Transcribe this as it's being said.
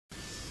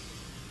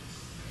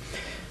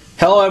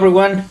Hello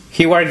everyone,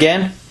 here we are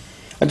again.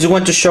 I just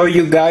want to show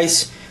you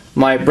guys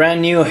my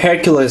brand new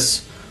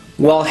Hercules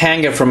wall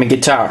hanger for my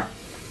guitar.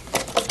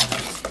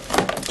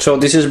 So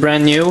this is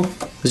brand new,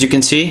 as you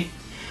can see.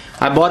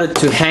 I bought it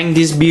to hang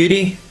this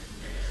beauty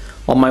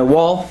on my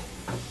wall.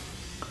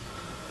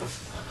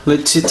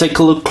 Let's take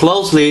a look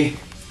closely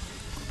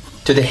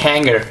to the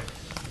hanger.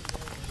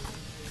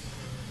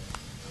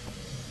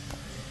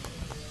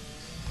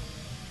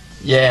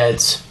 Yeah,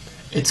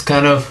 it's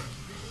kind of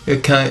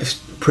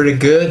pretty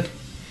good.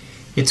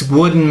 It's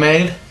wooden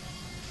made.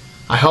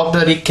 I hope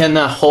that it can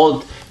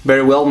hold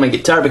very well my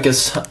guitar,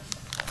 because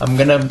I'm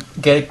gonna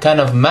get kind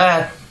of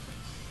mad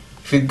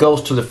if it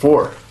goes to the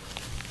floor.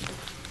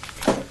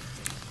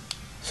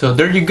 So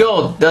there you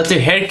go, that's the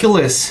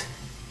Hercules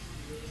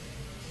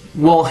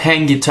wall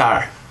hang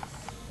guitar.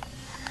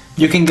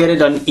 You can get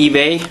it on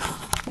eBay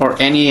or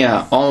any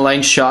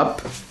online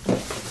shop.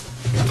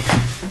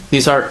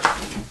 These are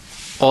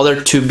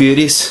other two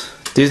beauties.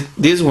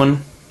 This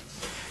one,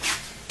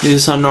 this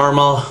is a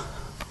normal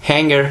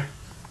hanger.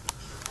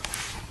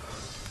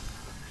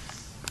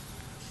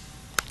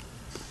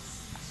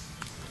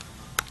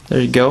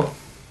 There you go,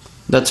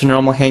 that's a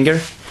normal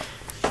hanger.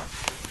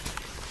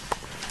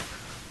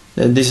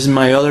 And this is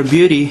my other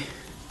beauty,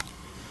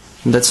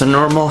 that's a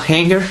normal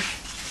hanger.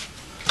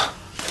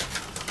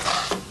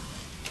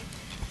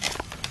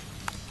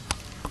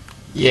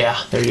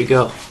 Yeah, there you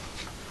go.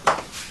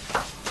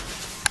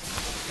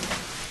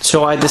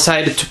 So I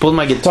decided to put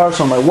my guitars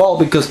on my wall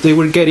because they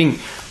were getting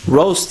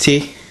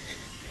rusty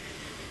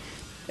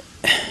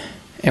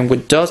and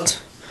with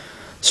dust.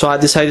 So I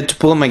decided to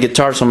put my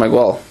guitars on my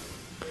wall.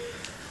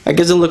 I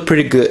guess it looked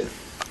pretty good.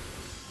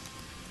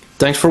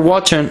 Thanks for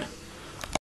watching.